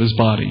temple of His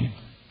body.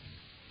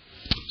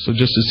 So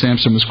just as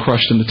Samson was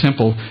crushed in the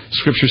temple,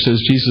 Scripture says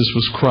Jesus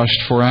was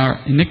crushed for our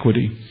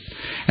iniquity.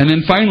 And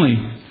then finally,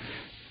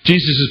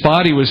 Jesus'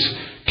 body was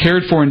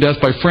cared for in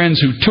death by friends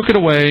who took it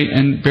away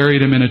and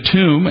buried Him in a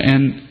tomb.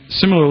 And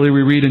similarly,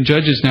 we read in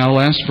Judges now,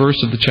 last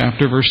verse of the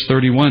chapter, verse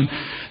 31,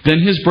 "Then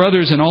His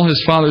brothers and all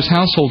His father's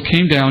household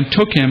came down,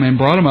 took Him, and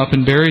brought Him up,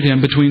 and buried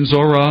Him between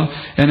Zorah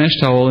and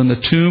Eshtaol in the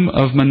tomb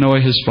of Manoah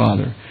His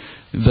father.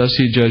 Thus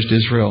He judged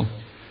Israel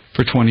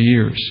for 20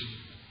 years.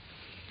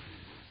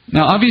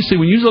 Now, obviously,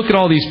 when you look at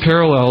all these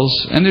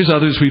parallels, and there's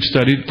others we've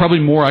studied, probably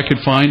more I could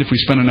find if we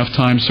spent enough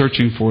time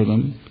searching for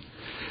them,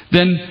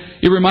 then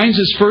it reminds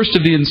us first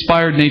of the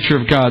inspired nature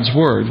of God's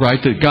Word,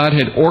 right? That God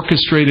had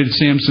orchestrated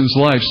Samson's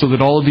life so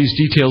that all of these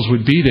details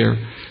would be there,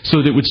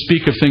 so that it would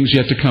speak of things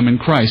yet to come in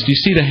Christ. You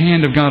see the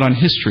hand of God on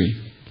history.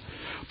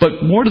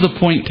 But more to the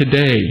point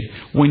today,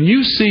 when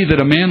you see that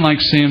a man like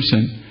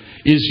Samson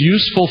is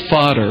useful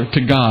fodder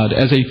to God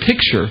as a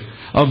picture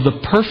of the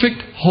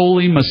perfect,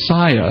 holy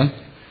Messiah,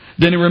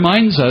 then it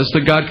reminds us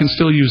that God can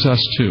still use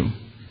us too.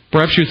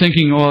 Perhaps you're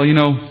thinking, well,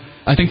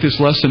 I think this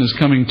lesson is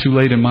coming too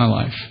late in my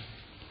life.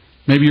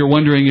 Maybe you're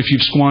wondering if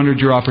you've squandered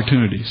your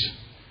opportunities.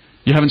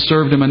 You haven't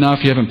served Him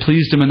enough. You haven't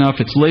pleased Him enough.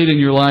 It's late in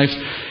your life.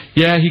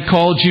 Yeah, He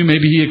called you.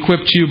 Maybe He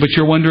equipped you. But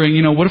you're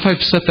wondering, what if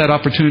I've set that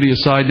opportunity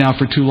aside now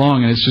for too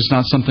long and it's just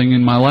not something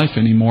in my life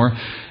anymore?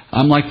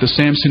 I'm like the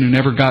Samson who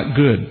never got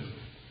good.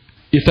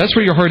 If that's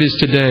where your heart is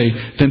today,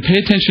 then pay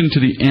attention to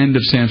the end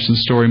of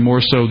Samson's story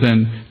more so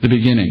than the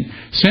beginning.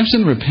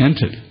 Samson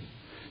repented.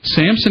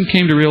 Samson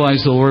came to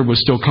realize the Lord was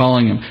still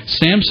calling him.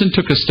 Samson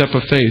took a step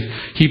of faith.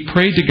 He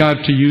prayed to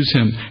God to use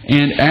him.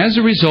 And as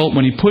a result,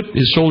 when he put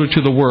his shoulder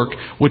to the work,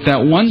 with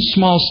that one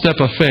small step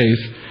of faith,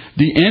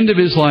 the end of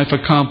his life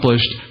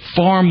accomplished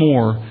far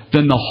more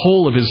than the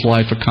whole of his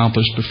life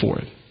accomplished before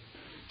it.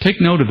 Take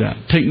note of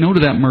that. Take note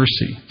of that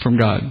mercy from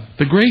God.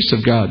 The grace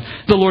of God.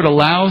 The Lord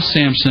allows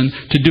Samson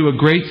to do a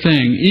great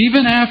thing,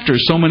 even after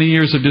so many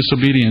years of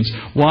disobedience.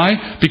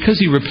 Why? Because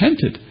he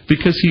repented.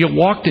 Because he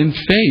walked in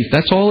faith.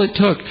 That's all it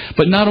took.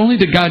 But not only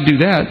did God do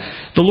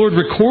that, the Lord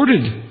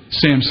recorded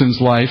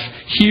Samson's life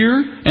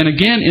here and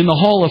again in the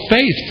Hall of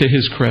Faith to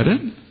his credit.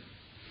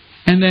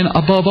 And then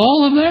above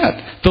all of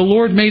that, the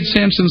Lord made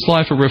Samson's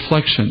life a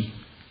reflection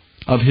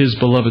of His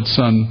beloved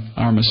Son,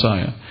 our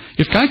Messiah.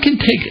 If God can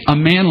take a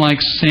man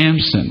like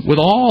Samson, with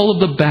all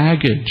of the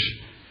baggage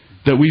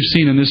that we've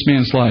seen in this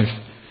man's life,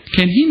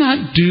 can He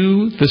not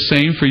do the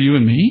same for you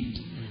and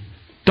me?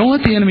 Don't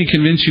let the enemy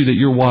convince you that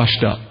you're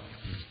washed up,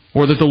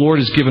 or that the Lord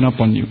has given up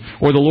on you,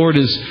 or the Lord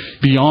is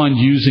beyond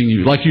using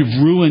you, like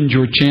you've ruined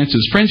your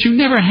chances. Friends, you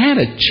never had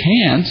a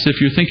chance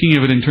if you're thinking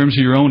of it in terms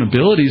of your own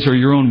abilities or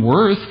your own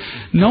worth.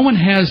 No one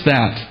has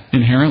that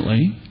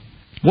inherently.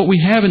 What we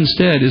have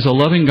instead is a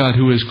loving God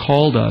who has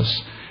called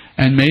us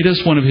and made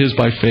us one of His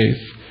by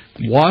faith,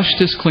 washed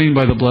us clean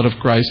by the blood of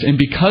Christ, and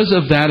because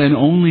of that, and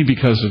only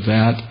because of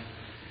that,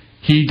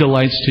 He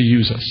delights to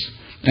use us.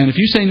 And if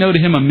you say no to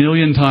Him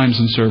 1,000,000 times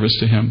in service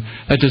to Him,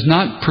 that does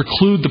not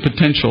preclude the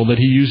potential that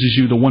He uses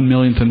you the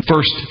 1,000,000th and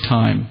first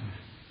time,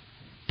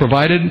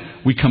 provided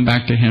we come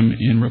back to Him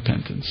in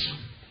repentance.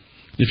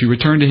 If you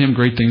return to Him,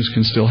 great things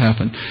can still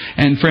happen.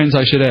 And friends,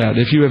 I should add,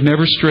 if you have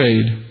never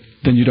strayed,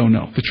 then you don't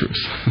know the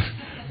truth.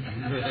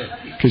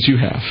 Because you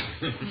have.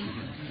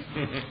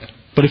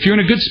 But if you're in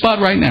a good spot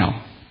right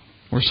now,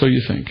 or so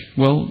you think,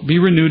 well, be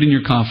renewed in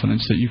your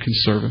confidence that you can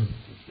serve Him,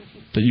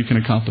 that you can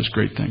accomplish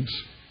great things.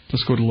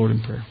 Let's go to the Lord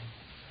in prayer.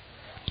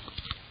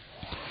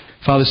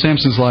 Father,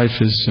 Samson's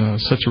life is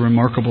such a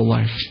remarkable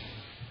life.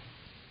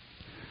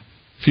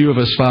 Few of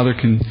us, Father,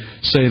 can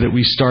say that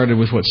we started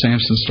with what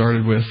Samson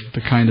started with,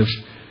 the kind of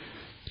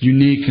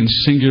unique and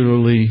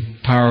singularly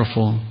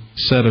powerful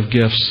set of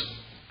gifts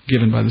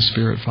given by the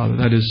Spirit, Father.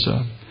 That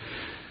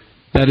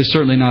is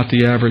certainly not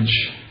the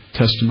average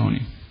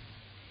testimony.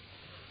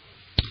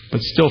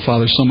 But still,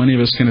 Father, so many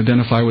of us can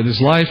identify with his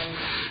life,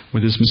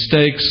 with his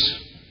mistakes,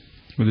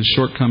 with his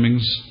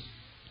shortcomings,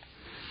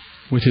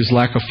 with his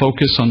lack of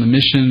focus on the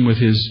mission, with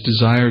his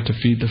desire to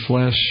feed the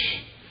flesh.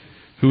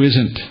 Who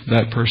isn't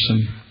that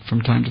person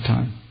from time to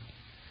time?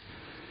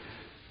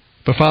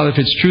 But Father, if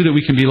it's true that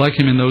we can be like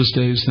him in those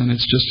days, then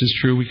it's just as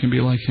true we can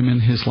be like him in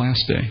his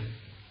last day.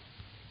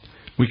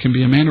 We can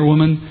be a man or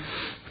woman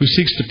who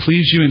seeks to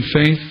please you in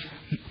faith,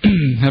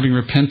 having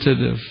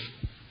repented of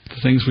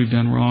the things we've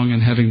done wrong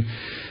and having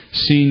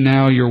seen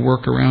now your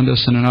work around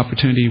us and an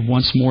opportunity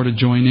once more to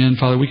join in.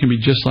 Father, we can be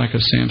just like a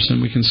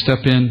Samson. We can step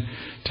in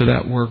to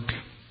that work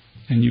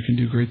and you can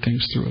do great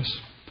things through us.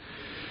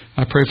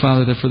 I pray,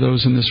 Father, that for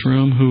those in this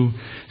room who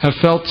have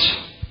felt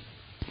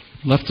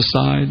left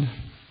aside,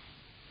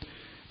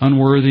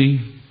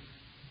 unworthy,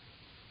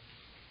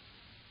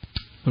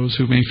 those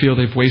who may feel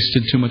they've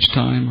wasted too much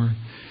time or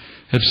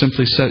have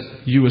simply set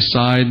you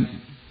aside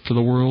for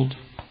the world,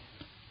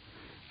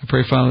 I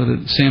pray, Father,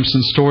 that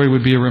Samson's story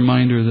would be a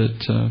reminder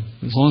that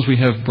as long as we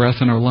have breath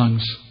in our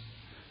lungs,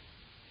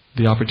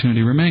 the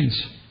opportunity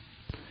remains.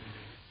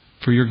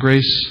 For your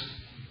grace,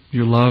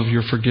 your love,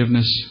 your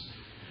forgiveness,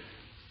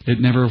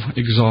 it never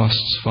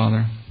exhausts,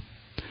 Father.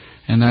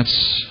 And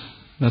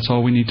that's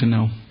all we need to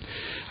know.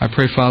 I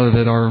pray, Father,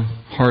 that our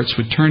hearts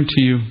would turn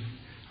to you,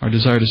 our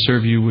desire to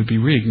serve you would be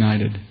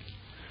reignited,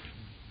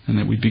 and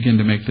that we begin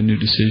to make the new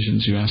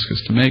decisions you ask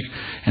us to make.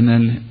 And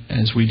then,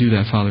 as we do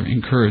that, Father,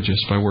 encourage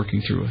us by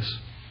working through us.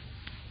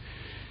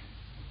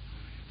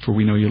 For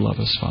we know you love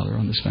us, Father,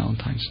 on this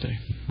Valentine's Day.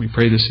 We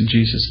pray this in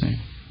Jesus' name.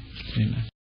 Amen.